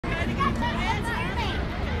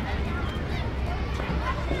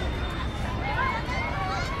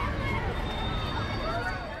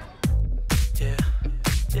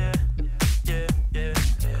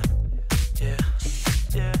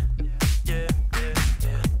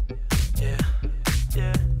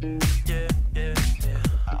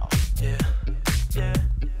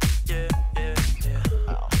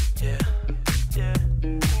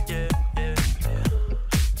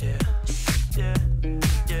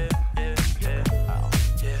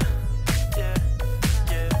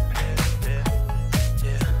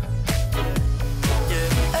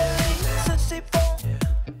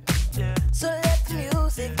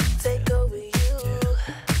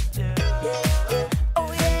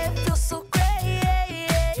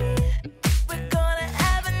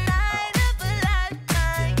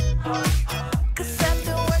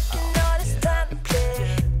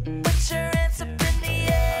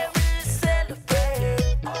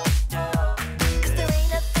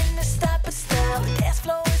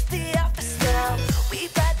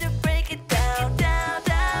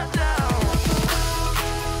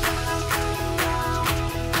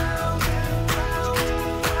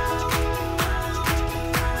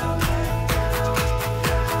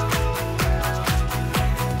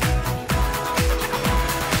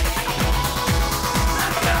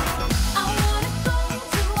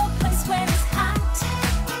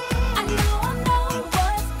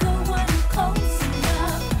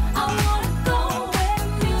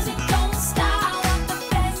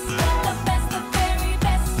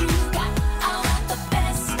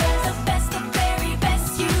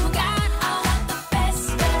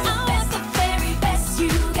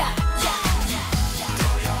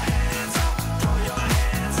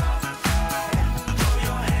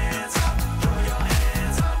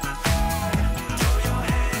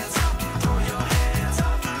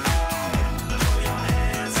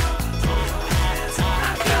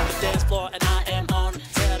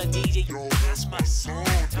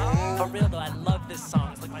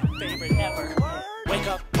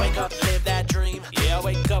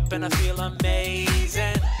and I feel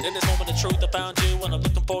amazing. In this moment of truth, I found you, and I'm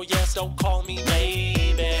looking for yes. Don't call me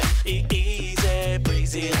baby. Easy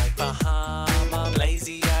breezy like Bahama.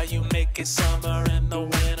 Lazy how you make it summer in the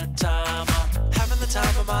winter time. I'm having the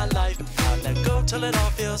time of my life. I let go till it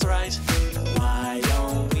all feels right.